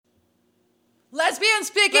Lesbian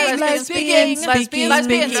speaking. Lesbian speaking. Lesbian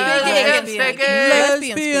Lesbian speaking.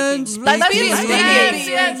 Lesbian speaking.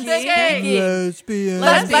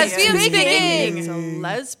 It's a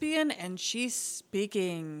lesbian and she's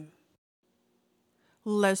speaking.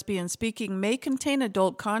 Lesbian speaking may contain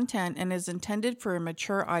adult content and is intended for a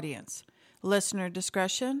mature audience. Listener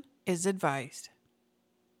discretion is advised.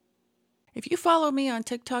 If you follow me on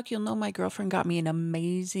TikTok, you'll know my girlfriend got me an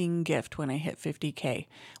amazing gift when I hit 50K.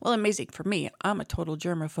 Well, amazing for me. I'm a total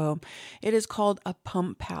germaphobe. It is called a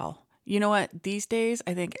pump pal. You know what? These days,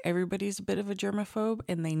 I think everybody's a bit of a germaphobe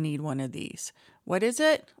and they need one of these. What is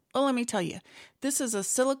it? Well, let me tell you. This is a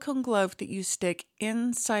silicone glove that you stick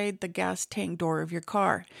inside the gas tank door of your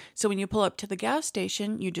car. So when you pull up to the gas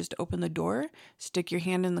station, you just open the door, stick your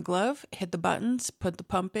hand in the glove, hit the buttons, put the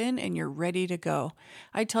pump in, and you're ready to go.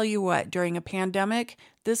 I tell you what, during a pandemic,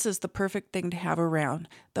 this is the perfect thing to have around.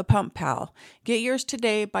 The Pump Pal. Get yours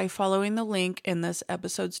today by following the link in this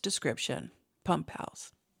episode's description. Pump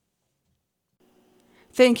Pals.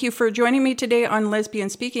 Thank you for joining me today on Lesbian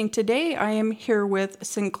Speaking. Today I am here with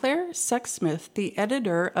Sinclair Sexsmith, the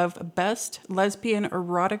editor of Best Lesbian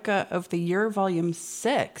Erotica of the Year, Volume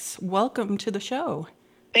 6. Welcome to the show.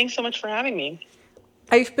 Thanks so much for having me.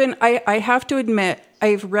 I have to admit,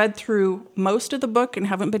 I've read through most of the book and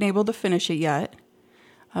haven't been able to finish it yet.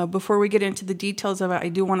 Before we get into the details of it, I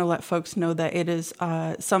do want to let folks know that it is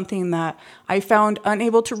something that I found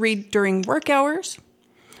unable to read during work hours.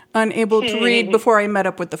 Unable to read before I met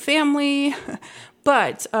up with the family,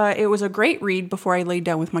 but it was a great read before I laid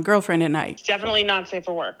down with my girlfriend at night. It's definitely not safe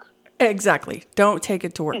for work. Exactly. Don't take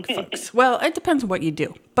it to work, folks. Well, it depends on what you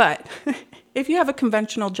do, but if you have a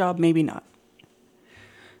conventional job, maybe not.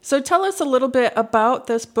 So tell us a little bit about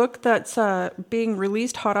this book that's being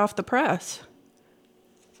released hot off the press.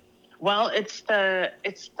 Well, it's the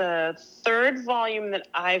third volume that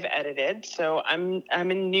I've edited. So I'm a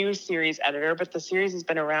new series editor, but the series has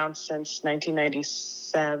been around since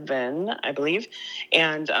 1997, I believe.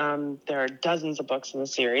 And there are dozens of books in the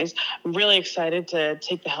series. I'm really excited to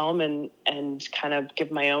take the helm and kind of give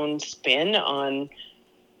my own spin on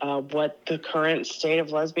what the current state of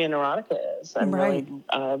lesbian erotica is. And right.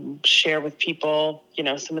 Really share with people,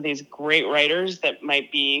 some of these great writers that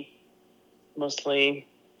might be mostly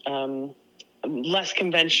less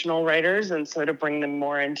conventional writers, and sort of bring them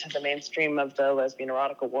more into the mainstream of the lesbian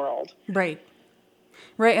erotica world. Right.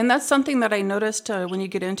 And that's something that I noticed when you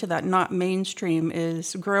get into that not mainstream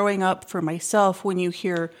is growing up for myself. When you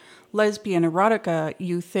hear lesbian erotica,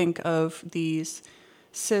 you think of these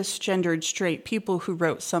cisgendered straight people who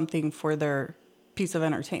wrote something for their piece of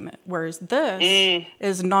entertainment. Whereas this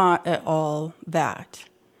is not at all that.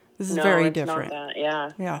 This is very different. Not that,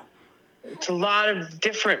 yeah. Yeah. It's a lot of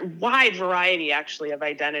different, wide variety, actually, of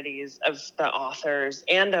identities of the authors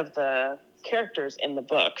and of the characters in the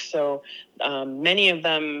book. So many of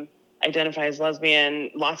them identify as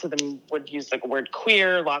lesbian. Lots of them would use the word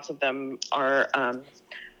queer. Lots of them are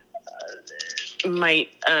might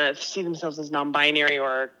see themselves as non-binary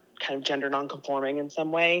or kind of gender non-conforming in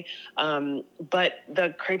some way. But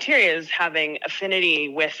the criteria is having affinity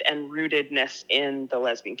with and rootedness in the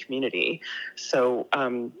lesbian community. So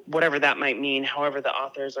whatever that might mean, however the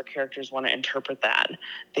authors or characters want to interpret that,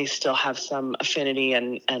 they still have some affinity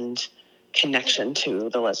and connection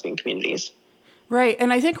to the lesbian communities. Right.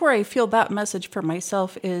 And I think where I feel that message for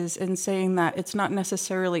myself is in saying that it's not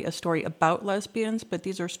necessarily a story about lesbians, but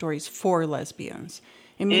these are stories for lesbians.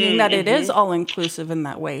 And meaning that it is all-inclusive in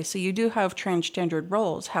that way. So you do have transgendered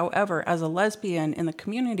roles. However, as a lesbian in the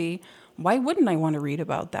community, why wouldn't I want to read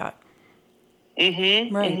about that?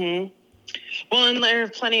 Right. Well, and there are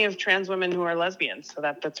plenty of trans women who are lesbians, so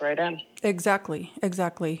that fits right in. Exactly.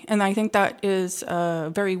 And I think that is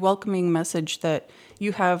a very welcoming message that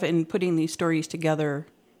you have in putting these stories together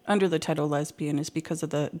under the title lesbian is because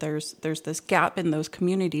of there's this gap in those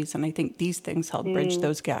communities, and I think these things help bridge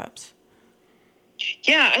those gaps.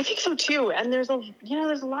 Yeah, I think so too. And there's a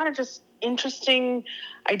lot of just interesting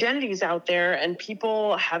identities out there, and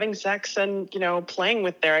people having sex and, playing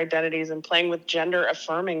with their identities and playing with gender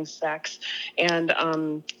affirming sex. And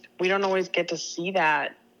we don't always get to see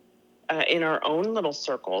that in our own little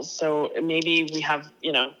circles. So maybe we have,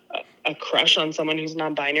 a crush on someone who's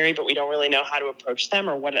non-binary, but we don't really know how to approach them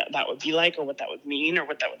or what that would be like or what that would mean or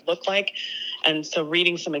what that would look like. And so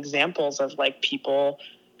reading some examples of people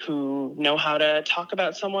who know how to talk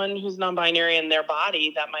about someone who's non-binary and their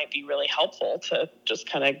body, that might be really helpful to just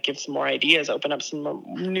kind of give some more ideas, open up some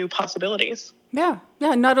new possibilities. Yeah.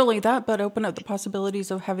 Not only that, but open up the possibilities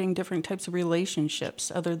of having different types of relationships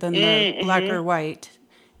other than the black or white.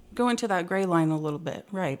 Go into that gray line a little bit.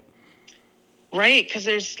 Right. Right, because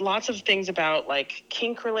there's lots of things about like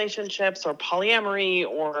kink relationships or polyamory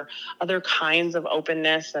or other kinds of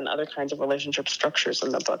openness and other kinds of relationship structures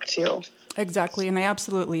in the book too. Exactly, and I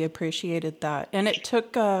absolutely appreciated that. And it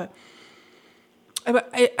took, I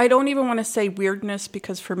don't even want to say weirdness,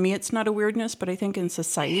 because for me it's not a weirdness, but I think in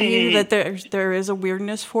society that there is a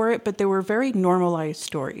weirdness for it, but they were very normalized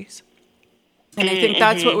stories. And I think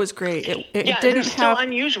that's what was great. It didn't they're still have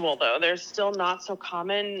unusual though. They're still not so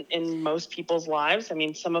common in most people's lives. I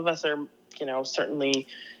mean, some of us are, certainly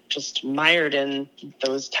just mired in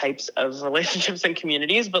those types of relationships and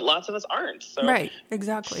communities, but lots of us aren't. So right,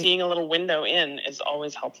 exactly. Seeing a little window in is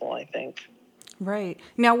always helpful, I think. Right.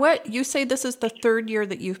 Now, what you say, this is the third year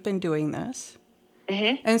that you've been doing this.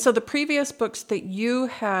 Mm-hmm. And so the previous books that you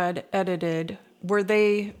had edited, were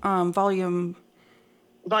they volume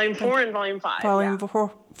 4 and volume 5. Volume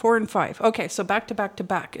 4 and 5. Okay, so back to back to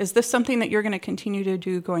back. Is this something that you're going to continue to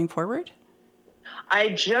do going forward? I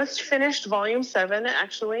just finished volume 7,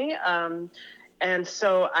 actually. And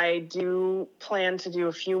so I do plan to do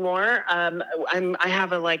a few more. I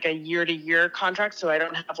have a year-to-year contract, so I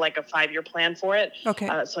don't have like a 5-year plan for it. Okay.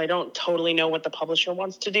 So I don't totally know what the publisher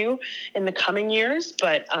wants to do in the coming years,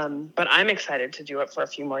 but I'm excited to do it for a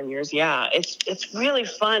few more years. Yeah, it's really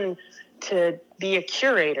fun to be a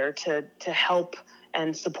curator, to help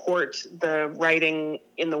and support the writing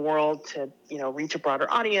in the world, to reach a broader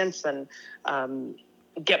audience and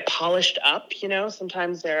get polished up.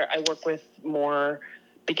 Sometimes I work with more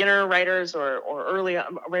beginner writers or early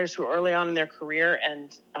writers who are early on in their career,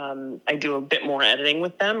 and I do a bit more editing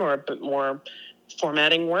with them or a bit more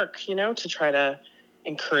formatting work, to try to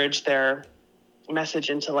encourage their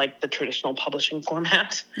message into like the traditional publishing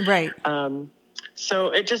format. Right. So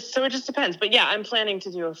it just depends. But yeah, I'm planning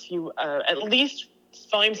to do a few, at least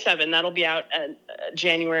volume 7. That'll be out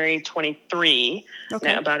January 23,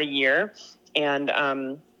 about a year. And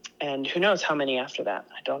who knows how many after that?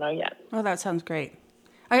 I don't know yet. Oh, that sounds great.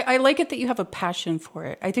 I like it that you have a passion for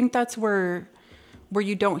it. I think that's where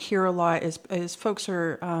you don't hear a lot is folks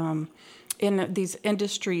are in these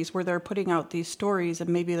industries where they're putting out these stories and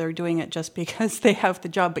maybe they're doing it just because they have the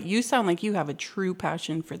job. But you sound like you have a true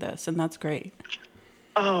passion for this, and that's great.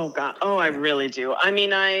 Oh, God. Oh, I really do. I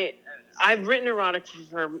mean, I've written erotic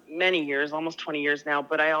for many years, almost 20 years now,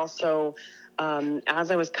 but I also... as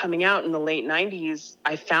I was coming out in the late 90s,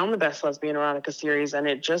 I found the Best Lesbian Erotica series, and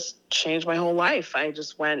it just changed my whole life. I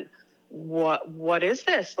just went, what is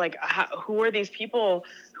this? Like, who are these people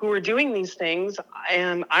who are doing these things?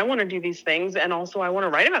 And I want to do these things, and also I want to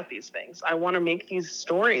write about these things. I want to make these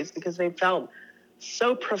stories because they felt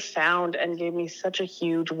so profound and gave me such a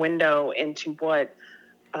huge window into what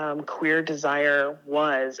queer desire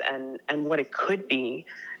was and what it could be.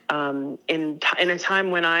 In a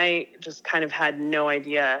time when I just kind of had no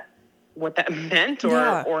idea what that meant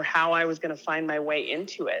or how I was going to find my way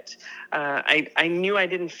into it. I knew I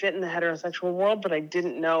didn't fit in the heterosexual world, but I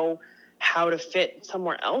didn't know how to fit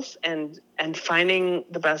somewhere else. And finding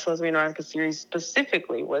the Best Lesbian Erotica series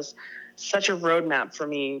specifically was such a roadmap for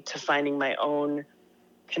me to finding my own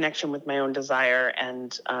connection with my own desire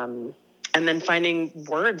and then finding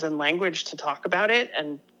words and language to talk about it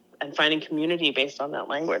and finding community based on that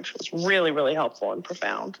language was really, really helpful and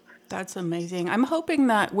profound. That's amazing. I'm hoping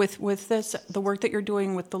that with this, the work that you're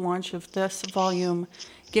doing with the launch of this volume,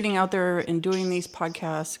 getting out there and doing these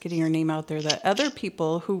podcasts, getting your name out there, that other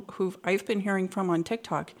people who I've been hearing from on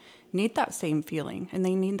TikTok need that same feeling, and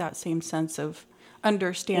they need that same sense of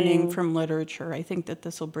understanding from literature. I think that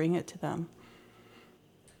this will bring it to them.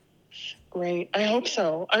 Great. I hope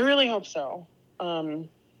so. I really hope so.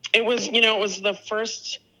 It was the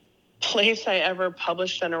first place I ever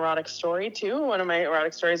published an erotic story too. One of my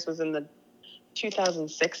erotic stories was in the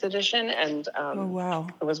 2006 edition, and oh wow,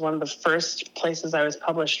 it was one of the first places I was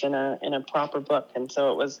published in a proper book. And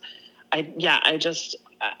so it was, I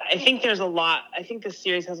think there's a lot. I think this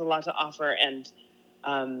series has a lot to offer, and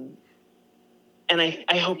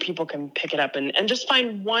I hope people can pick it up and just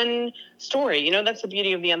find one story. That's the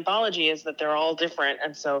beauty of the anthology, is that they're all different.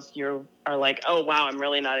 And so if you are like, oh wow, I'm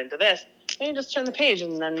really not into this, you just turn the page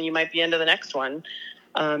and then you might be into the next one.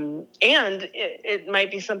 And it might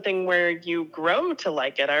be something where you grow to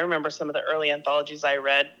like it. I remember some of the early anthologies I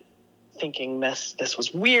read thinking this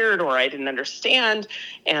was weird or I didn't understand,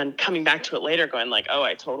 and coming back to it later going like, oh,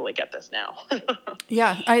 I totally get this now.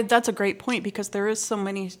 Yeah, that's a great point, because there is so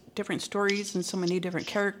many different stories and so many different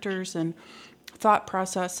characters and thought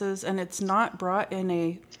processes, and it's not brought in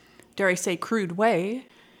a, dare I say, crude way.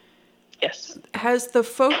 Yes. Has the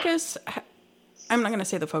focus, I'm not going to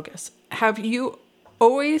say the focus, have you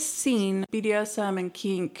always seen BDSM and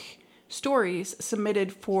kink stories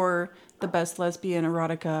submitted for the best lesbian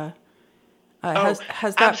erotica. Has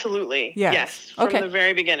that? Absolutely. Yes. Yes. From the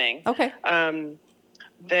very beginning. Okay.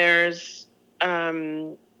 There's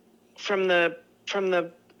from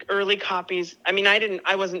the early copies. I mean,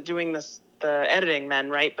 I wasn't doing the editing then,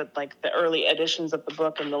 right? But like the early editions of the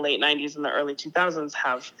book in the late 90s and the early 2000s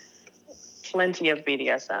have plenty of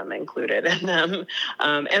BDSM included in them.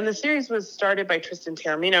 And the series was started by Tristan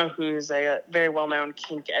Taormino, who's a very well-known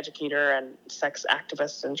kink educator and sex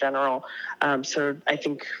activist in general. So I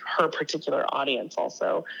think her particular audience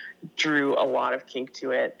also drew a lot of kink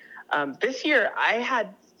to it. This year, I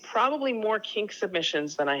had probably more kink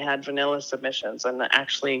submissions than I had vanilla submissions, and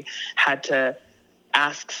actually had to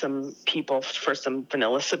ask some people for some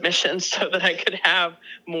vanilla submissions so that I could have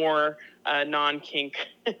more non-kink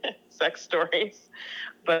sex stories.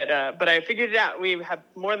 But I figured it out. We have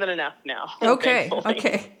more than enough now. Okay. Thankfully.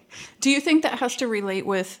 Okay. Do you think that has to relate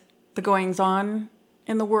with the goings on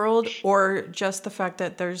in the world, or just the fact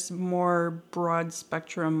that there's more broad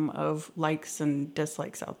spectrum of likes and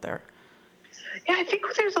dislikes out there? Yeah, I think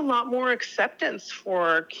there's a lot more acceptance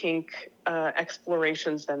for kink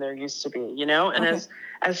explorations than there used to be, you know? And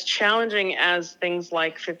as challenging as things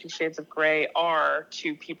like 50 Shades of Grey are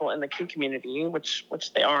to people in the kink community, which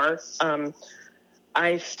they are,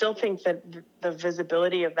 I still think that the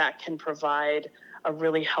visibility of that can provide a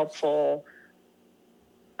really helpful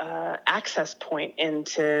access point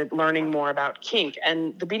into learning more about kink.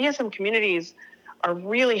 And the BDSM communities are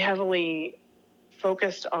really heavily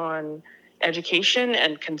focused on education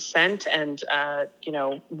and consent and,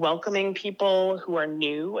 welcoming people who are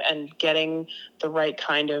new and getting the right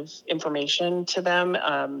kind of information to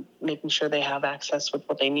them, making sure they have access with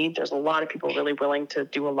what they need. There's a lot of people really willing to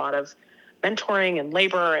do a lot of mentoring and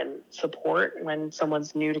labor and support when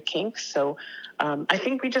someone's new to kink. So I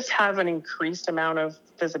think we just have an increased amount of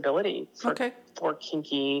visibility for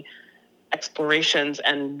kinky explorations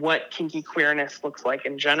and what kinky queerness looks like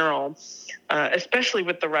in general, especially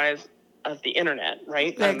with the rise of the internet,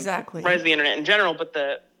 right? Exactly. Rise of the internet in general, but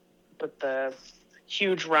the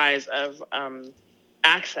huge rise of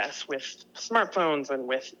access with smartphones and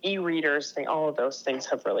with e-readers, all of those things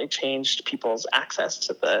have really changed people's access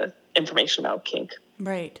to the information about kink.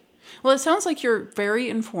 Right. Well, it sounds like you're very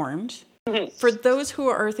informed. Mm-hmm. For those who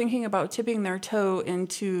are thinking about tipping their toe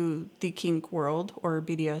into the kink world or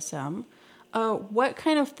BDSM, what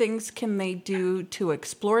kind of things can they do to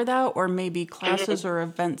explore that, or maybe classes or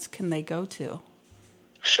events can they go to?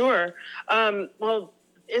 Sure. Well,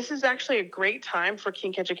 this is actually a great time for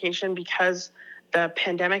kink education because the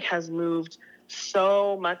pandemic has moved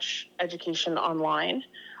so much education online.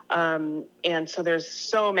 And so there's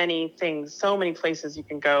so many things, so many places you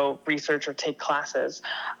can go research or take classes.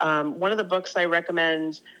 One of the books I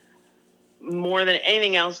recommend more than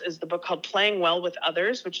anything else is the book called Playing Well with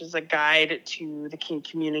Others, which is a guide to the kink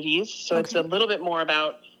communities. So It's a little bit more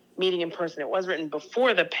about meeting in person. It was written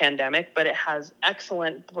before the pandemic, but it has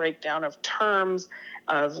excellent breakdown of terms,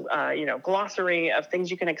 of, glossary, of things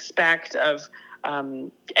you can expect, of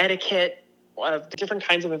etiquette, of the different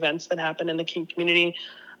kinds of events that happen in the kink community.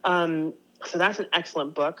 So that's an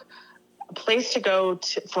excellent book. A place to go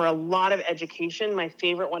for a lot of education, my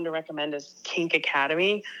favorite one to recommend is Kink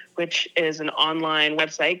Academy, which is an online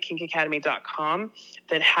website, kinkacademy.com,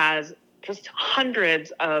 that has just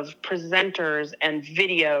hundreds of presenters and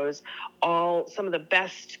videos, some of the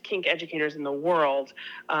best kink educators in the world,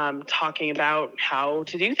 talking about how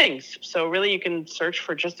to do things. So really you can search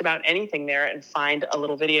for just about anything there and find a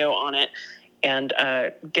little video on it and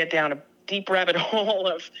get down a deep rabbit hole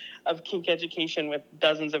of kink education with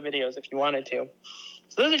dozens of videos if you wanted to.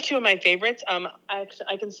 So those are two of my favorites.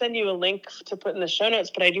 I can send you a link to put in the show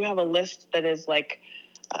notes, but I do have a list that is like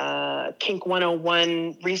Kink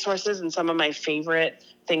 101 resources and some of my favorite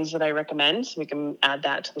things that I recommend. So we can add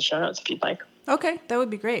that to the show notes if you'd like. Okay, that would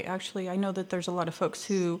be great. Actually, I know that there's a lot of folks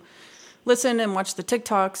who listen and watch the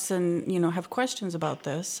TikToks and, have questions about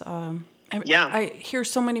this. I hear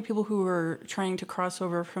so many people who are trying to cross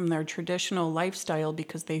over from their traditional lifestyle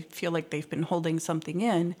because they feel like they've been holding something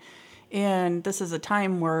in. And this is a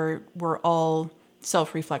time where we're all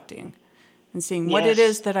self-reflecting and seeing what it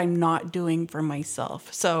is that I'm not doing for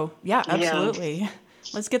myself. So, yeah, absolutely. Yeah.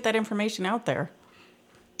 Let's get that information out there.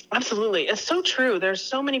 Absolutely. It's so true. There's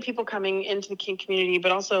so many people coming into the kink community,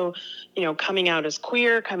 but also, coming out as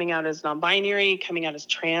queer, coming out as non-binary, coming out as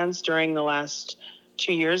trans during the last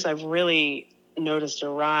 2 years. I've really noticed a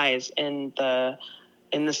rise in the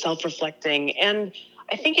self-reflecting. And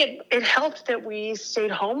I think it helped that we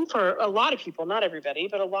stayed home for a lot of people, not everybody,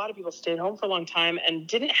 but a lot of people stayed home for a long time and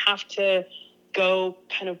didn't have to go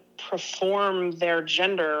kind of perform their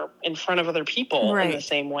gender in front of other people in the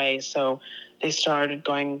same way. So they started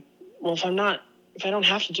going, well, if I don't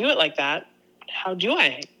have to do it like that, how do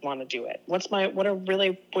I want to do it? What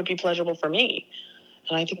really would be pleasurable for me?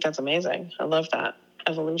 And I think that's amazing. I love that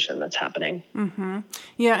evolution that's happening. Mm-hmm.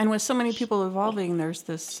 Yeah, and with so many people evolving, there's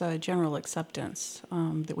this general acceptance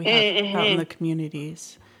that we have out in the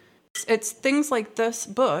communities. It's things like this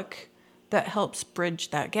book that helps bridge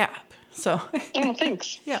that gap. So, oh,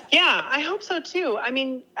 thanks. Yeah, I hope so too. I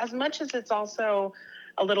mean, as much as it's also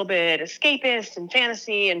a little bit escapist and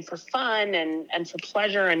fantasy and for fun and for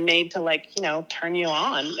pleasure and made to, like, you know, turn you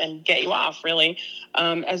on and get you off, really.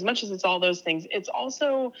 As much as it's all those things, it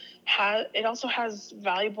also has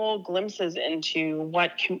valuable glimpses into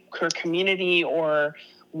what her community or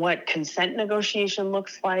what consent negotiation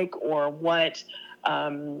looks like, or what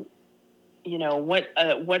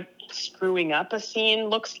what screwing up a scene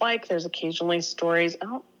looks like. There's occasionally stories. I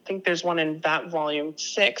don't think there's one in that volume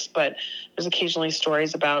 6, but there's occasionally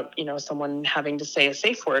stories about, you know, someone having to say a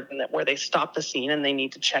safe word and where they stop the scene and they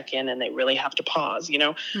need to check in and they really have to pause, you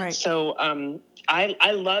know? Right. So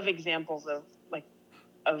I love examples of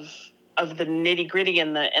the nitty gritty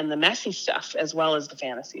and the messy stuff, as well as the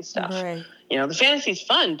fantasy stuff. Right. You know, the fantasy's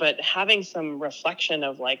fun, but having some reflection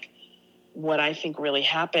of, like, what I think really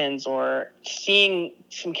happens, or seeing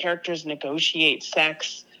some characters negotiate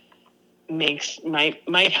sex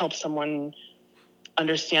might help someone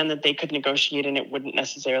understand that they could negotiate and it wouldn't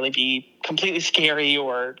necessarily be completely scary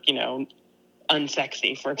or, you know,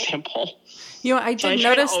 unsexy, for example. You know, I did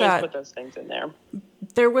notice that put those things in there.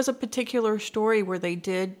 There was a particular story where they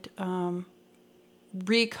did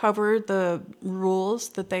recover the rules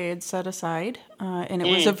that they had set aside, and it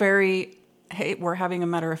was a very, hey, we're having a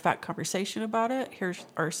matter-of-fact conversation about it. Here's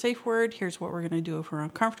our safe word. Here's what we're going to do if we're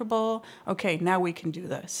uncomfortable. Okay, now we can do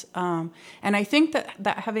this. And I think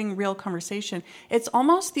that having real conversation, it's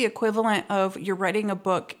almost the equivalent of you're writing a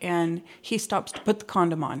book and he stops to put the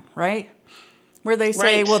condom on, right? Where they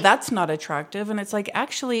say, well, that's not attractive. And it's like,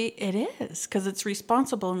 actually, it is, because it's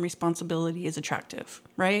responsible, and responsibility is attractive,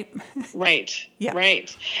 right? Right. Yeah.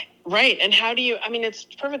 Right. And how do you, I mean, it's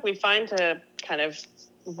perfectly fine to kind of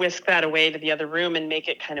whisk that away to the other room and make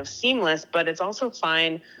it kind of seamless, but it's also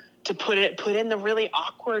fine to put in the really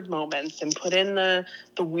awkward moments and put in the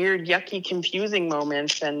weird, yucky, confusing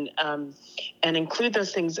moments, and include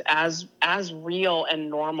those things as real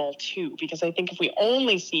and normal too. Because I think if we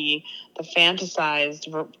only see the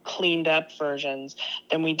fantasized, cleaned up versions,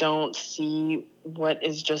 then we don't see what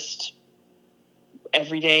is just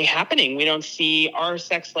everyday happening. We don't see our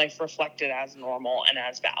sex life reflected as normal and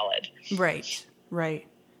as valid. Right.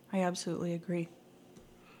 I absolutely agree.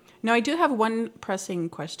 Now, I do have one pressing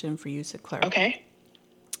question for you, Sinclair. Okay.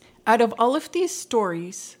 Out of all of these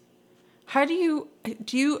stories, how do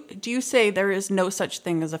you say there is no such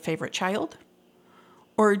thing as a favorite child?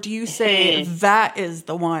 Or do you say that is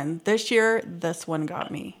the one? This year, this one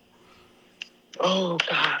got me. Oh,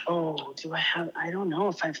 God. Oh, I don't know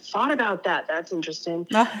if I've thought about that. That's interesting.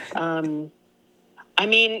 I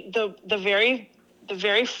mean, the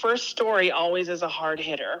very first story always is a hard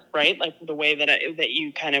hitter, right? Like the way that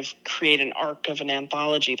you kind of create an arc of an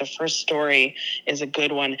anthology. The first story is a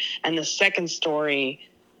good one, and the second story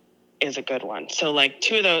is a good one. So, like,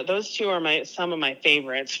 those two are some of my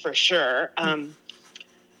favorites for sure. I'd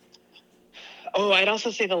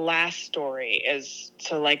also say the last story is,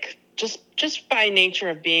 so, like, just by nature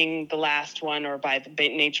of being the last one, or by the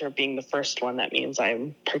nature of being the first one, that means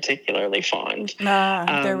I'm particularly fond.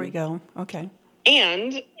 There we go. Okay.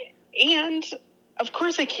 And of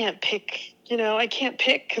course I can't pick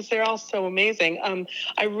because they're all so amazing.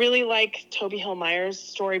 I really like Toby Hill Meyer's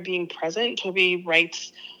story, Being Present. Toby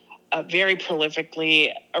writes very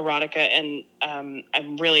prolifically erotica, and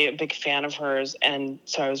I'm really a big fan of hers. And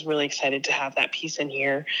so I was really excited to have that piece in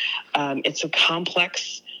here. It's a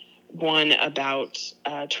complex one about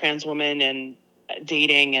trans women and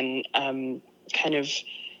dating and kind of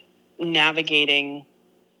navigating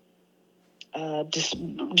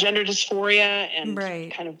gender dysphoria and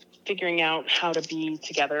kind of figuring out how to be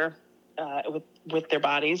together with their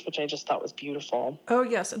bodies, which I just thought was beautiful. Oh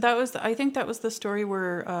yes, I think that was the story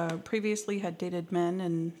where previously had dated men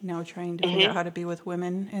and now trying to figure out how to be with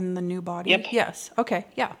women in the new body. Yep. Yes. Okay.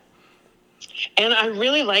 Yeah. And I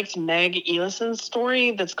really liked Meg Elison's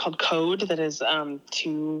story that's called Code, that is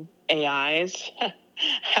two AIs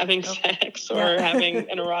having sex or having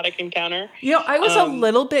an erotic encounter. You know, I was a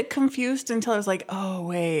little bit confused until I was like, oh,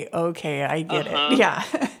 wait, okay, I get it. Yeah.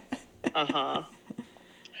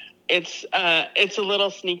 It's a little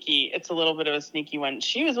sneaky. It's a little bit of a sneaky one.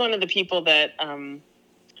 She was one of the people that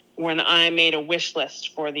when I made a wish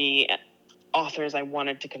list for the authors I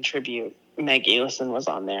wanted to contribute, Meg Elison was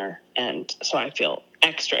on there. And so I feel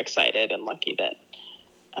extra excited and lucky that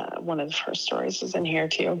one of her stories is in here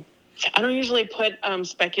too. I don't usually put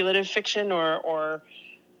speculative fiction or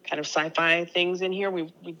kind of sci-fi things in here.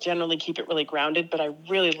 We generally keep it really grounded, but I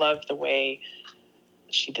really loved the way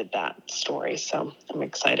she did that story. So I'm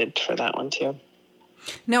excited for that one too.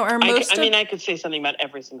 Now, I could say something about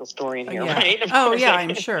every single story in here, right?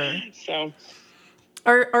 I'm sure. So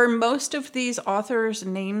are most of these authors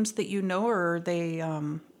names that you know, or are they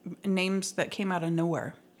names that came out of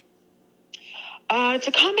nowhere? It's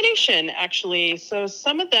a combination, actually. So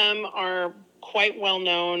some of them are quite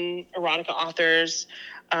well-known erotica authors.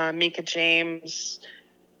 Mika James,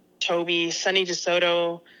 Toby, Sunny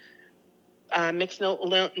DeSoto, Mix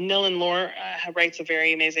Nillan Lore writes a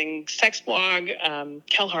very amazing sex blog.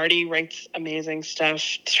 Kel Hardy writes amazing stuff.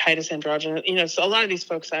 Titus Androgenes. So a lot of these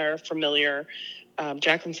folks are familiar.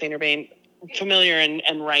 Jacqueline St. Urbain, familiar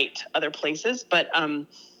and write other places, but some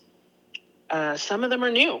of them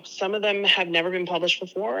are new. Some of them have never been published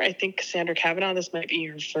before. I think Cassandra Kavanaugh, this might be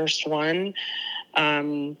her first one.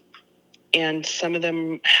 And some of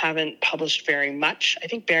them haven't published very much. I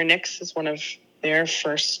think Bear Nix is one of their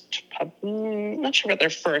first, not sure about their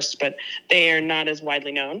first, but they are not as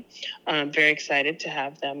widely known. I'm very excited to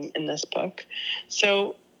have them in this book.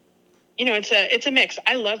 So, it's a mix.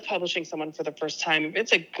 I love publishing someone for the first time. If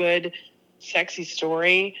it's a good, sexy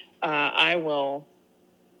story, I will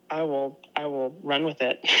run with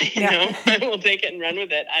it. I will take it and run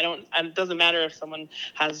with it. It doesn't matter if someone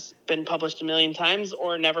has been published a million times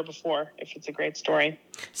or never before, if it's a great story.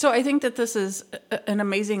 So I think that this is an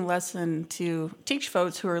amazing lesson to teach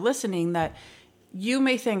folks who are listening, that you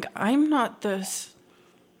may think, I'm not this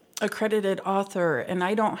accredited author and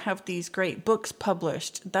I don't have these great books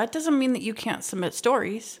published. That doesn't mean that you can't submit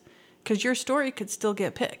stories, because your story could still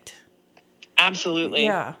get picked. Absolutely.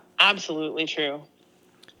 Yeah. Absolutely true.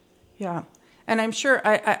 Yeah. And I'm sure,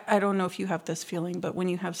 I don't know if you have this feeling, but when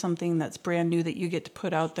you have something that's brand new that you get to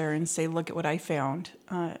put out there and say, look at what I found,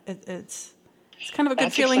 it's kind of a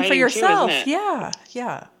good feeling for yourself. Too, isn't it? Yeah.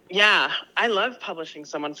 Yeah. Yeah. I love publishing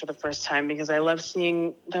someone for the first time because I love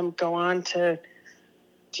seeing them go on to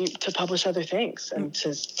publish other things and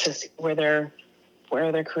to see where their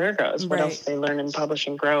career goes, what else they learn and publish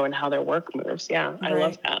and grow, and how their work moves. Yeah. I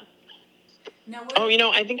love that. Now,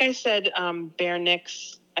 I think I said Bear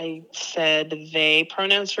Nix. I said they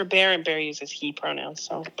pronouns for Bear, and Bear uses he pronouns.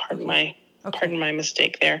 So pardon my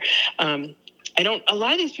mistake there. A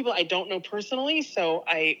lot of these people I don't know personally, so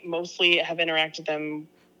I mostly have interacted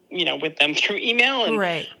with them through email,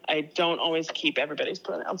 and I don't always keep everybody's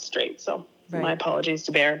pronouns straight. So my apologies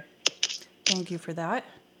to Bear. Thank you for that.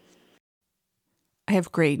 I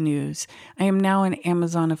have great news. I am now an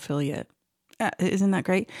Amazon affiliate. Isn't that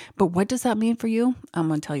great? But what does that mean for you? I'm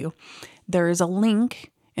going to tell you. There is a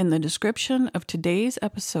link in the description of today's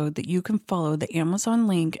episode that you can follow, the Amazon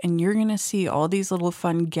link, and you're going to see all these little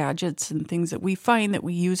fun gadgets and things that we find that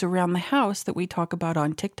we use around the house that we talk about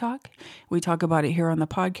on TikTok. We talk about it here on the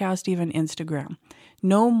podcast, even Instagram.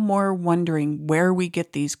 No more wondering where we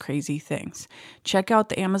get these crazy things. Check out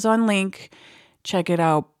the Amazon link. Check it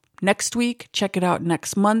out next week. Check it out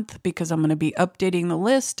next month, because I'm going to be updating the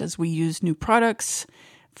list as we use new products,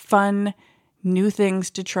 fun, new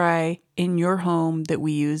things to try in your home that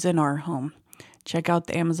we use in our home. Check out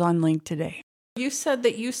the Amazon link today. You said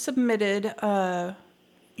that you submitted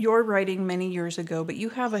your writing many years ago, but you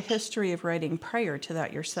have a history of writing prior to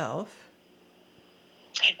that yourself.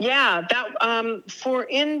 Yeah, that for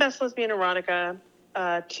In Best Lesbian Erotica,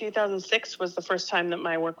 2006 was the first time that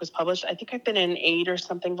my work was published. I think I've been in 8 or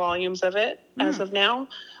something volumes of it as of now.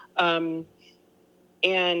 And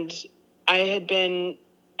I'd been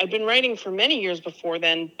writing for many years before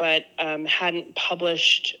then, but hadn't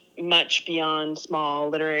published much beyond small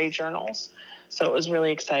literary journals. So it was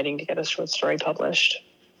really exciting to get a short story published.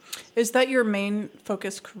 Is that your main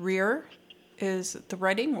focus career? Is the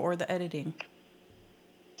writing or the editing?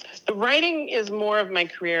 The writing is more of my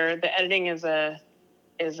career. The editing is a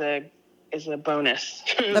bonus.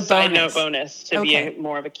 A side note bonus to be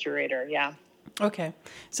more of a curator. Yeah. Okay.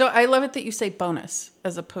 So I love it that you say bonus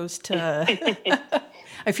as opposed to,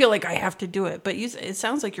 I feel like I have to do it, but it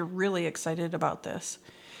sounds like you're really excited about this.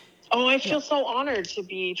 Oh, I feel so honored to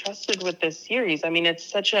be trusted with this series. I mean, it's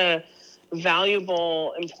such a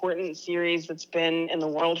valuable, important series that's been in the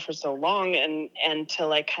world for so long, and to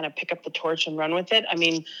like kind of pick up the torch and run with it. I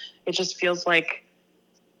mean, it just feels like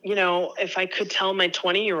you know, if I could tell my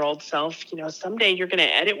 20-year-old self, you know, someday you're going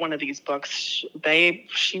to edit one of these books,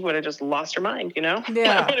 she would have just lost her mind, you know? Yeah.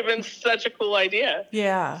 That would have been such a cool idea.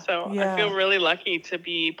 Yeah. So yeah. I feel really lucky to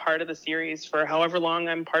be part of the series for however long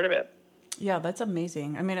I'm part of it. Yeah, that's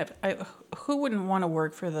amazing. I mean, who wouldn't want to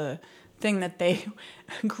work for the thing that they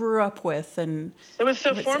grew up with? And it was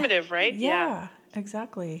so formative, right? Yeah,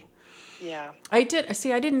 exactly. Yeah. I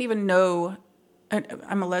didn't even know.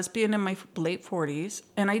 I'm a lesbian in my late 40s,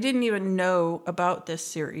 and I didn't even know about this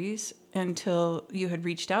series until you had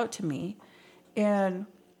reached out to me. And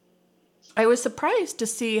I was surprised to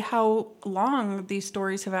see how long these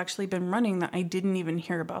stories have actually been running that I didn't even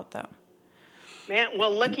hear about them. Man,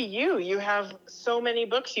 well, lucky you. You have so many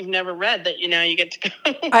books you've never read that, you know, you get to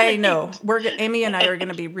go. I know. Amy and I are going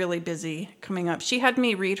to be really busy coming up. She had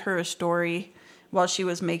me read her a story while she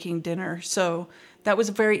was making dinner. So that was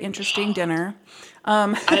a very interesting dinner.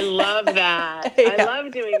 I love that. Yeah. I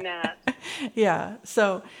love doing that. Yeah.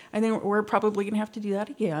 So I think we're probably going to have to do that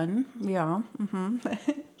again. Yeah. Mm-hmm.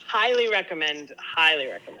 Highly recommend.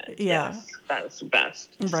 Yeah. Yes, that's the best.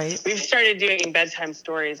 Right. We've started doing bedtime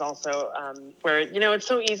stories also, where, you know, it's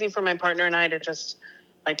so easy for my partner and I to just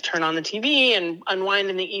like turn on the TV and unwind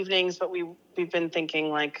in the evenings. But we've been thinking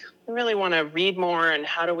like, we really want to read more, and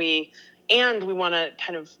we want to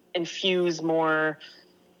kind of infuse more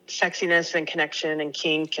sexiness and connection and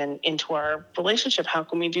kink and into our relationship. How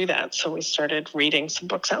can we do that? So we started reading some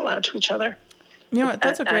books out loud to each other. You know,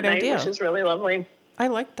 that's a great idea. Which is really lovely. I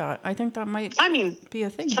like that. I think that might be a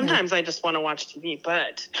thing. Sometimes I just want to watch TV,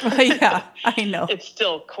 but yeah, I know. It's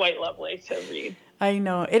still quite lovely to read. I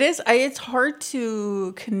know. It is. It's hard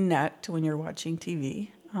to connect when you're watching TV.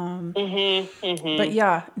 But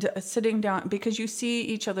yeah, sitting down, because you see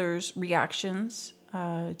each other's reactions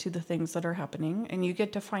to the things that are happening, and you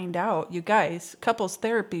get to find out, you guys, couples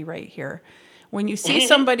therapy right here. When you see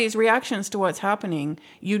somebody's reactions to what's happening,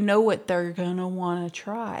 you know what they're going to want to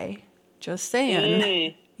try. Just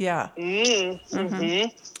saying. Yeah.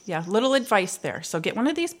 Yeah. Little advice there. So get one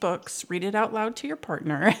of these books, read it out loud to your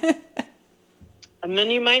partner. And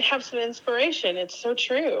then you might have some inspiration. It's so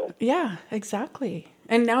true. Yeah, exactly.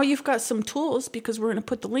 And now you've got some tools, because we're going to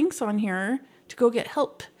put the links on here to go get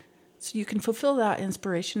help so you can fulfill that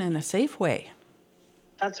inspiration in a safe way.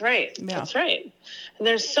 That's right. Yeah. That's right. And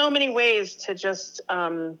there's so many ways to just,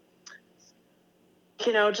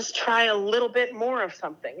 just try a little bit more of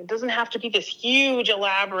something. It doesn't have to be this huge,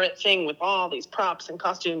 elaborate thing with all these props and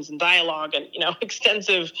costumes and dialogue and,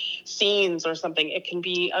 extensive scenes or something. It can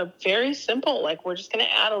be a very simple, like, we're just going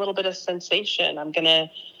to add a little bit of sensation. I'm going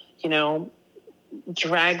to,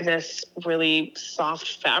 drag this really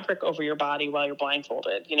soft fabric over your body while you're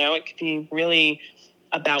blindfolded. It could be really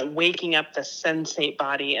about waking up the sensate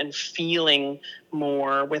body and feeling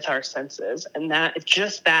more with our senses. And that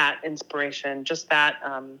inspiration, just that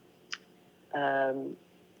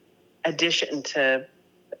addition to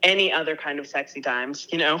any other kind of sexy times,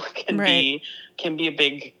 can be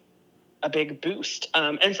a big boost.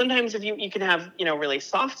 And sometimes if you can have, really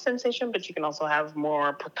soft sensation, but you can also have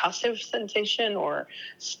more percussive sensation or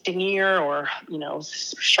stingier or,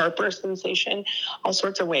 sharper sensation, all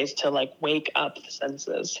sorts of ways to like wake up the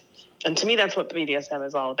senses. And to me, that's what BDSM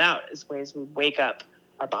is all about, is ways we wake up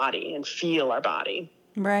our body and feel our body.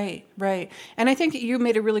 Right. And I think you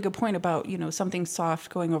made a really good point about, something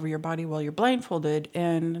soft going over your body while you're blindfolded.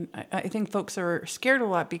 And I think folks are scared a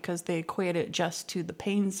lot because they equate it just to the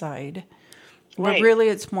pain side. Where really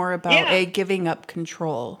it's more about giving up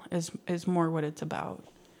control is more what it's about.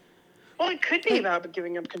 Well, it could be about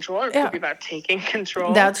giving up control, or it could be about taking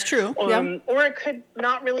control. That's true. Or it could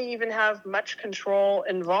not really even have much control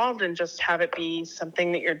involved, and just have it be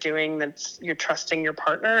something that you're doing you're trusting your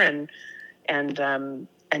partner and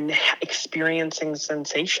experiencing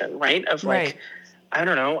sensation, right? Of like, I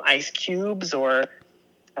don't know, ice cubes or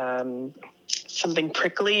something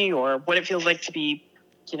prickly, or what it feels like to be,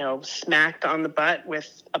 smacked on the butt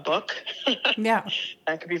with a book. Yeah.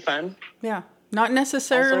 That could be fun. Yeah. Not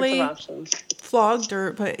necessarily flogged,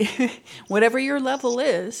 but whatever your level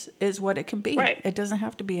is what it can be. Right. It doesn't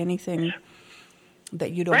have to be anything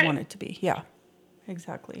that you don't want it to be. Yeah,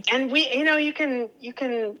 exactly. And you can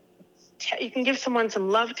give someone some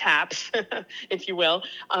love taps, if you will,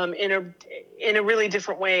 in a really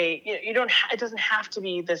different way. It doesn't have to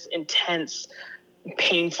be this intense,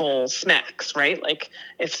 painful smacks, right? Like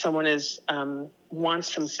if someone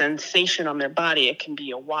wants some sensation on their body, it can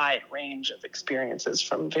be a wide range of experiences,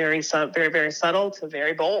 from very, very, very subtle to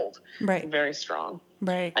very bold, right, and very strong.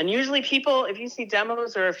 Right. And usually people, if you see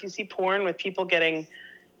demos or if you see porn with people getting,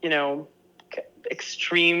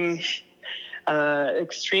 extreme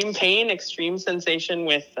extreme pain, extreme sensation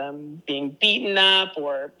with being beaten up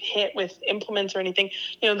or hit with implements or anything,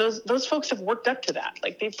 those folks have worked up to that.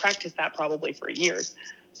 Like they've practiced that probably for years.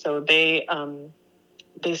 So they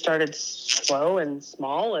started slow and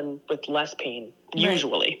small and with less pain,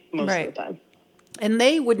 usually, most of the time. And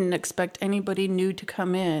they wouldn't expect anybody new to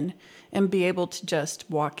come in and be able to just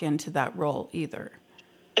walk into that role either.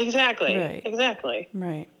 Exactly. Right. Exactly.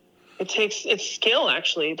 Right. It's skill,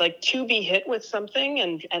 actually, like to be hit with something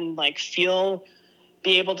and like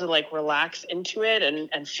be able to like relax into it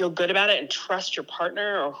and feel good about it and trust your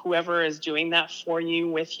partner or whoever is doing that for you,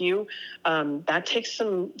 with you. That takes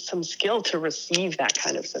some skill to receive that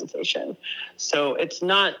kind of sensation. So it's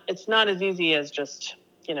not as easy as just,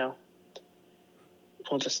 we'll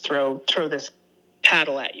just throw this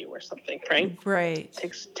paddle at you or something, right? Right.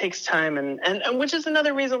 Takes time and which is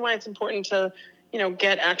another reason why it's important to,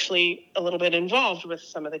 get actually a little bit involved with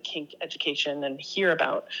some of the kink education and hear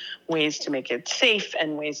about ways to make it safe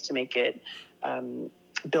and ways to make it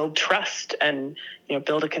build trust and,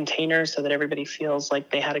 build a container so that everybody feels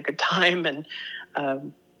like they had a good time, and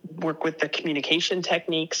work with the communication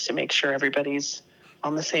techniques to make sure everybody's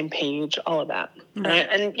on the same page, all of that. Right.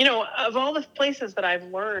 And of all the places that I've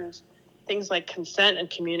learned things like consent and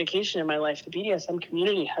communication in my life, the BDSM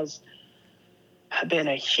community has been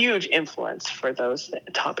a huge influence for those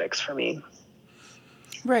topics for me.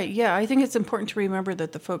 Right. Yeah. I think it's important to remember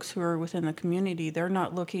that the folks who are within the community, they're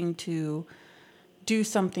not looking to do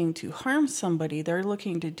something to harm somebody. They're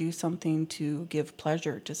looking to do something to give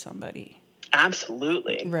pleasure to somebody.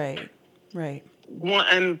 Absolutely. Right. Right. Well,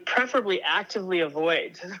 and preferably actively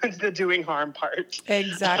avoid the doing harm part.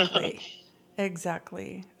 Exactly.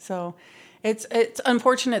 Exactly. So it's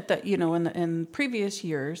unfortunate that, in previous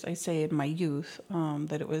years, I say in my youth,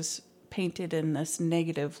 that it was painted in this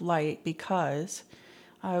negative light because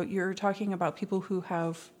you're talking about people who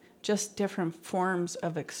have just different forms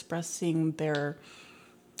of expressing their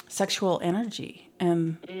sexual energy.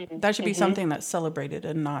 And that should be something that's celebrated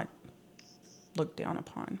and not looked down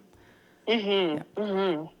upon. Mm-hmm. Yeah.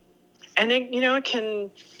 Mm-hmm. And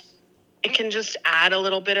it can just add a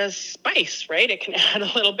little bit of spice, right? It can add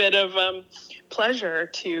a little bit of pleasure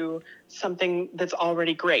to something that's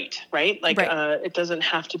already great, right? Like it doesn't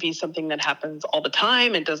have to be something that happens all the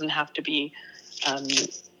time. It doesn't have to be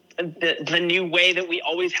the new way that we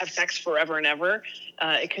always have sex forever and ever.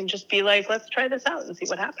 It can just be like, let's try this out and see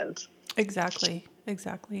what happens. Exactly.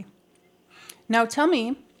 Now tell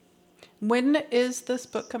me, when is this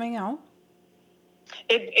book coming out?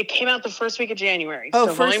 It came out the first week of January.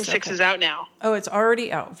 So Volume 6 is out now. Oh, it's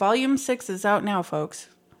already out. Volume 6 is out now, folks.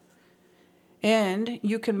 And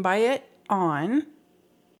you can buy it on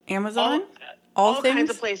Amazon. All kinds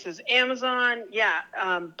of places. Amazon,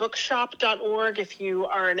 bookshop.org. If you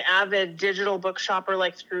are an avid digital book shopper,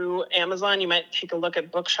 like through Amazon, you might take a look at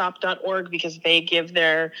bookshop.org because they give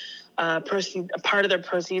their a part of their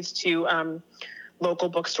proceeds to local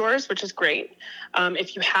bookstores, which is great.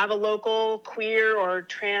 If you have a local queer or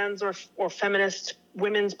trans or feminist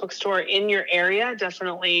women's bookstore in your area,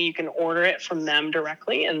 definitely you can order it from them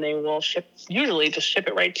directly, and they will usually just ship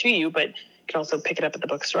it right to you, but you can also pick it up at the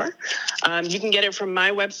bookstore. You can get it from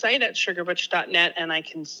my website at sugarbutch.net, and I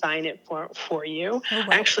can sign it for you. Oh, wow.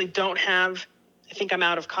 I actually don't have, I think I'm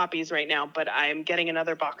out of copies right now, but I'm getting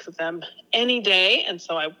another box of them any day, and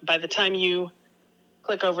so by the time you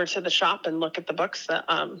click over to the shop and look at the books,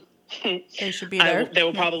 they should be there. They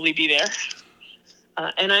will probably be there.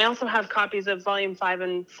 And I also have copies of Volume 5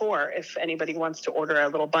 and 4. If anybody wants to order a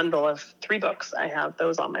little bundle of 3 books, I have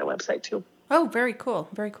those on my website too. Oh, very cool.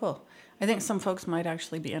 Very cool. I think some folks might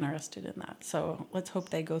actually be interested in that. So let's hope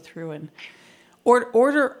they go through and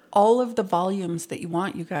order all of the volumes that you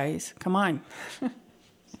want, you guys. Come on.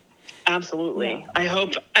 Absolutely.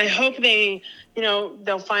 Yeah. I hope they,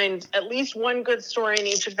 they'll find at least one good story in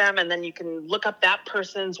each of them, and then you can look up that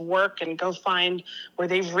person's work and go find where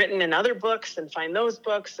they've written in other books and find those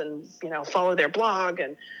books and, follow their blog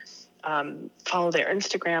and follow their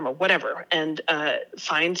Instagram or whatever, and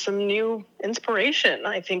find some new inspiration.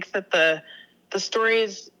 I think that the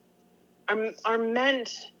stories are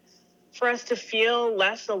meant for us to feel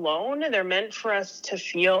less alone. They're meant for us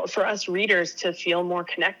readers to feel more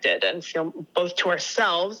connected and feel both to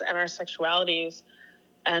ourselves and our sexualities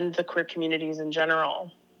and the queer communities in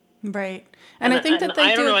general. Right. And I think that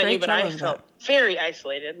they do a great job of that. I felt very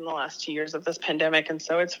isolated in the last 2 years of this pandemic. And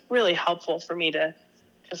so it's really helpful for me to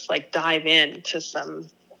just dive into some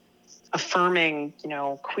affirming,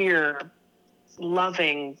 queer,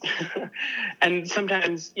 loving, and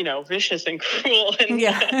sometimes, vicious and cruel and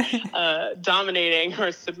dominating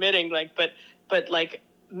or submitting, but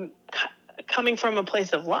coming from a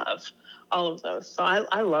place of love, all of those. So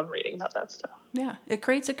I love reading about that stuff. Yeah, it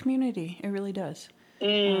creates a community. It really does.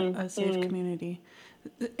 A safe community.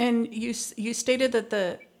 And you stated that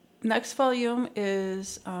the next volume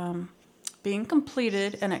is being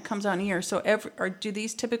completed and it comes out in a year. So do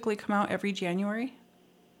these typically come out every January?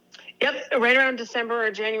 Yep, right around December or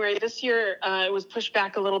January. This year, it was pushed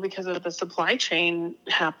back a little because of the supply chain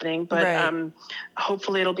happening, but Right.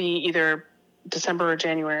 Hopefully it'll be either December or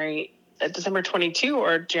January, December 22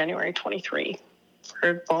 or January 23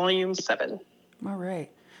 for volume 7. All right.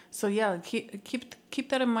 So yeah, keep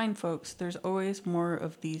that in mind, folks. There's always more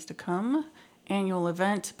of these to come. Annual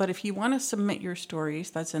event, but if you want to submit your stories,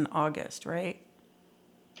 that's in August, right?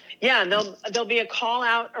 Yeah, there'll be a call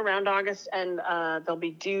out around August, and they'll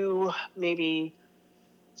be due maybe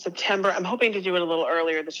September. I'm hoping to do it a little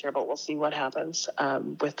earlier this year, but we'll see what happens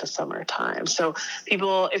with the summertime. So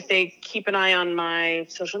people, if they keep an eye on my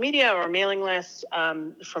social media or mailing list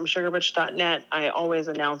from sugarbutch.net, I always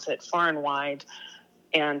announce it far and wide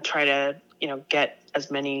and try to, get as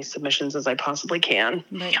many submissions as I possibly can.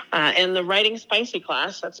 Right. And the Writing Spicy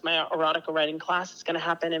class, that's my erotica writing class, is going to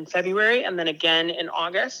happen in February and then again in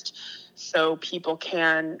August. So people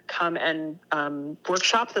can come and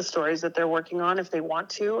workshop the stories that they're working on if they want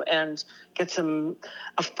to and get some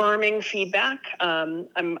affirming feedback. I'm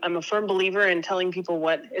a firm believer in telling people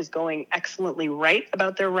what is going excellently right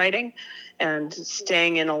about their writing and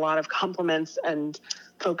staying in a lot of compliments and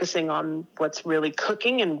focusing on what's really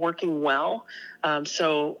cooking and working well.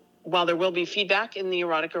 So while there will be feedback in the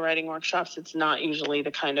erotica writing workshops, it's not usually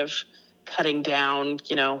the kind of cutting down,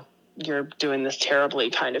 you're doing this terribly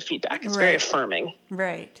kind of feedback. It's very affirming.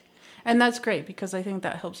 Right. And that's great because I think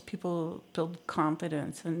that helps people build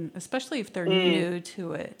confidence, and especially if they're new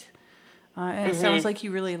to it. And it sounds like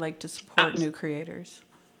you really like to support new creators.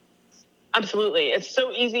 Absolutely. It's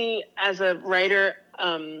so easy as a writer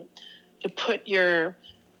to put your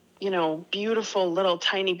beautiful little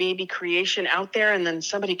tiny baby creation out there, and then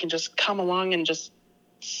somebody can just come along and just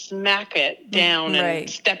smack it down and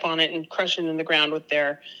step on it and crush it in the ground with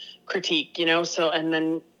their critique, so, and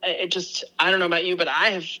then it just, I don't know about you, but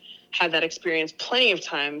I have had that experience plenty of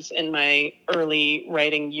times in my early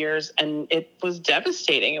writing years, and it was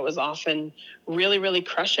devastating. It was often really, really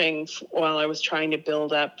crushing while I was trying to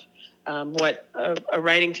build up what a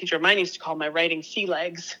writing teacher of mine used to call my writing sea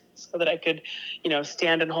legs, so that I could,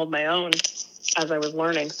 stand and hold my own as I was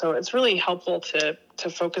learning. So it's really helpful to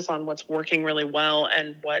focus on what's working really well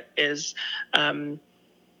and what is,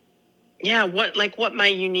 what my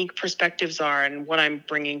unique perspectives are and what I'm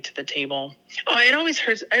bringing to the table. Oh, it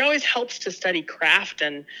always helps to study craft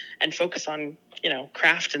and focus on,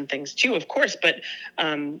 craft and things too, of course. But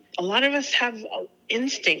a lot of us have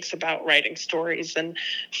instincts about writing stories, and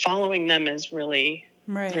following them is really,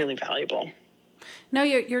 really valuable. Now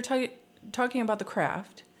you're talking about the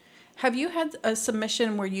craft. Have you had a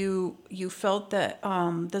submission where you felt that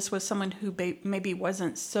this was someone who maybe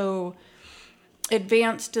wasn't so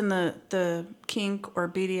advanced in the kink or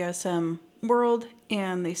BDSM world,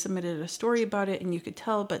 and they submitted a story about it and you could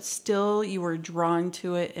tell, but still you were drawn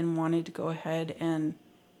to it and wanted to go ahead and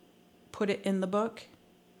put it in the book?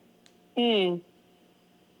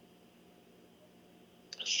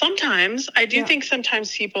 Sometimes. I do think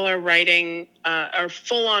sometimes people are writing, are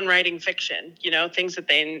full on writing fiction, things that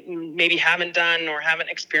they maybe haven't done or haven't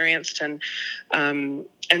experienced. And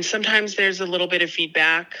sometimes there's a little bit of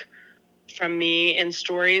feedback from me in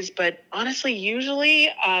stories, but honestly, usually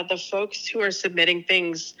the folks who are submitting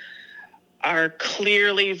things are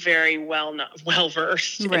clearly very well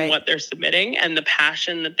versed in what they're submitting, and the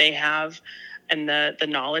passion that they have and the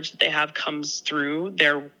knowledge that they have comes through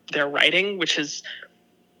their writing, which is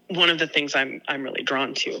one of the things I'm really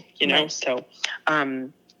drawn to, So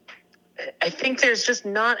I think there's just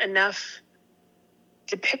not enough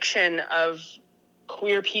depiction of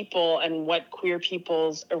queer people and what queer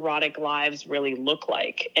people's erotic lives really look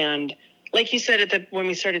like. And like you said when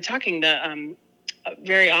we started talking,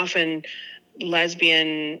 very often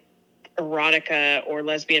lesbian erotica or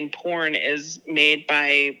lesbian porn is made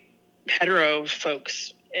by hetero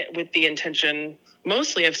folks with the intention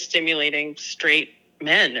mostly of stimulating straight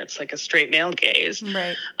men. It's like a straight male gaze.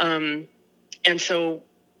 Right. And so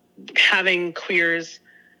having queers,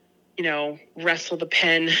 wrestle the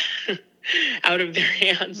pen out of their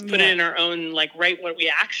hands, put it in our own, write what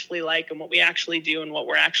we actually like and what we actually do and what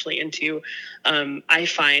we're actually into, I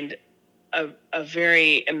find a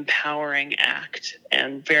very empowering act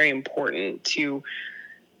and very important to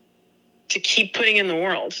keep putting in the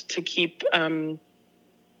world, to keep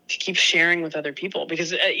keep sharing with other people,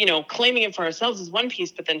 because claiming it for ourselves is one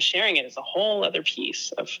piece, but then sharing it is a whole other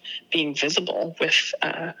piece of being visible with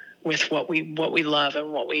what we love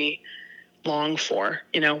and what we long for,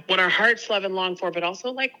 what our hearts love and long for, but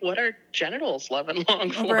also like what our genitals love and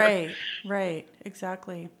long for. Right,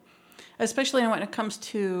 exactly. Especially when it comes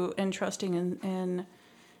to entrusting in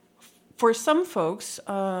for some folks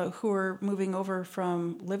who are moving over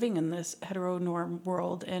from living in this heteronorm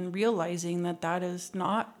world and realizing that is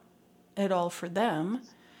not at all for them,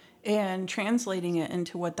 and translating it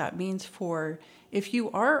into what that means for if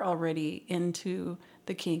you are already into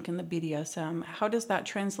the kink and the BDSM, how does that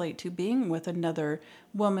translate to being with another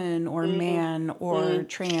woman or man or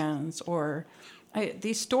trans or...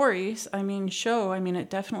 these stories, show, it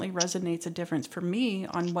definitely resonates a difference for me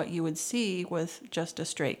on what you would see with just a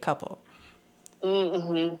straight couple.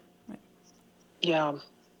 Mm-hmm. Yeah.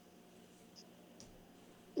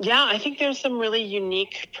 Yeah, I think there's some really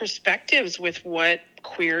unique perspectives with what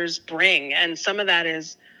queers bring. And some of that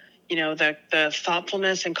is, the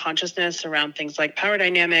thoughtfulness and consciousness around things like power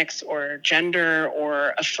dynamics or gender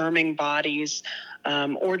or affirming bodies,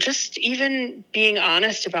 or just even being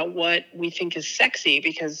honest about what we think is sexy,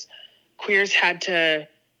 because queers had to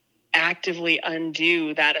actively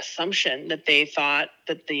undo that assumption that they thought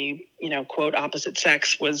that the, quote, opposite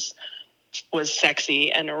sex was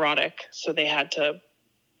sexy and erotic. So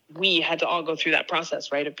we had to all go through that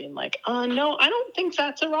process, right, of being like, no, I don't think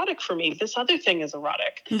that's erotic for me. This other thing is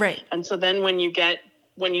erotic. Right. And so then when you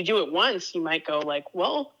do it once, you might go like,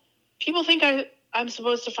 well, people think I'm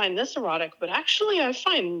supposed to find this erotic, but actually I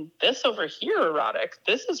find this over here erotic.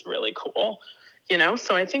 This is really cool.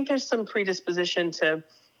 So I think there's some predisposition to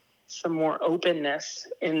some more openness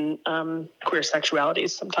in queer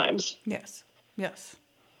sexualities sometimes. Yes.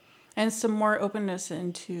 And some more openness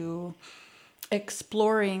into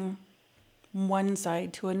exploring one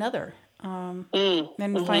side to another, and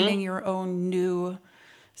finding your own new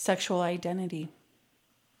sexual identity.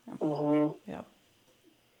 Mm-hmm.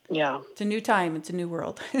 Yeah. It's a new time. It's a new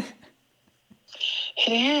world. It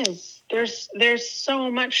is. There's so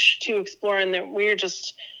much to explore, and that we're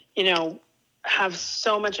just, have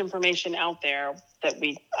so much information out there that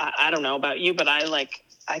I don't know about you, but I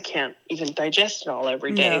can't even digest it all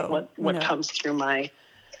every day. What comes through my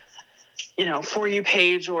For You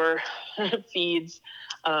page or feeds.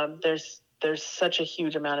 There's such a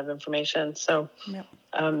huge amount of information. So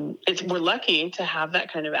we're lucky to have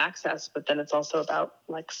that kind of access, but then it's also about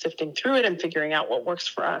like sifting through it and figuring out what works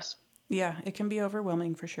for us. Yeah, it can be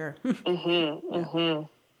overwhelming for sure. Mm-hmm.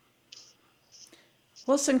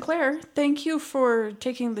 Well, Sinclair, thank you for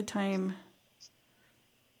taking the time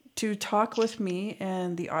to talk with me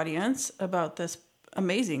and the audience about this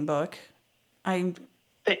amazing book. I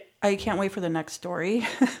can't wait for the next story.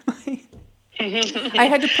 I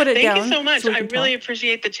had to put it down. Thank you so much. I really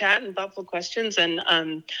appreciate the chat and thoughtful questions. And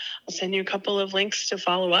I'll send you a couple of links to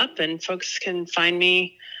follow up, and folks can find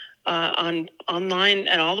me online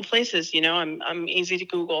at all the places. I'm easy to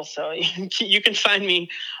Google, so you can find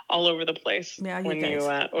me all over the place. Yeah,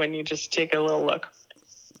 when you just take a little look.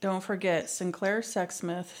 Don't forget Sinclair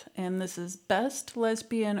Sexsmith, and this is Best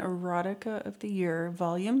Lesbian Erotica of the Year,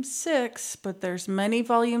 Volume 6, but there's many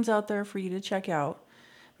volumes out there for you to check out.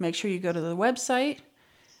 Make sure you go to the website,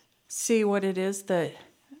 see what it is that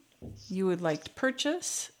you would like to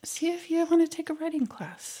purchase, see if you want to take a writing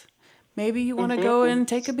class. Maybe you want to go and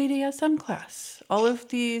take a BDSM class. All of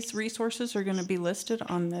these resources are going to be listed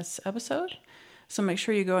on this episode. So make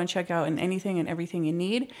sure you go and check out anything and everything you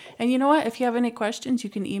need. And you know what? If you have any questions, you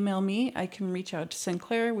can email me. I can reach out to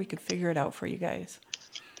Sinclair. We could figure it out for you guys.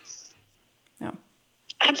 Yeah.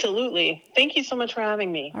 Absolutely. Thank you so much for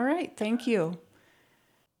having me. All right. Thank you.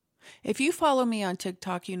 If you follow me on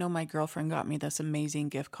TikTok, you know my girlfriend got me this amazing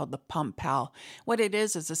gift called the Pump Pal. What it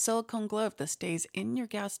is a silicone glove that stays in your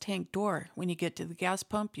gas tank door. When you get to the gas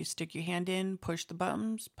pump, you stick your hand in, push the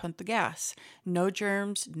buttons, pump the gas. No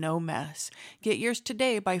germs, no mess. Get yours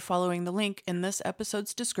today by following the link in this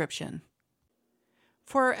episode's description.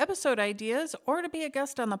 For our episode ideas or to be a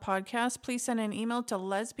guest on the podcast, please send an email to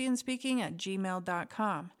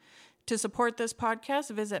lesbianspeaking@gmail.com. To support this podcast,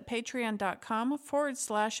 visit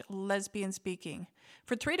patreon.com/lesbianspeaking.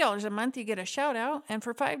 For $3 a month, you get a shout out, and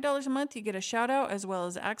for $5 a month, you get a shout out as well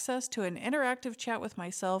as access to an interactive chat with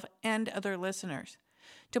myself and other listeners.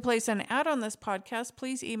 To place an ad on this podcast,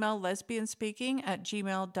 please email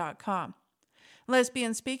lesbianspeaking@gmail.com.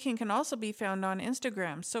 Lesbian Speaking can also be found on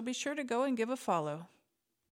Instagram, so be sure to go and give a follow.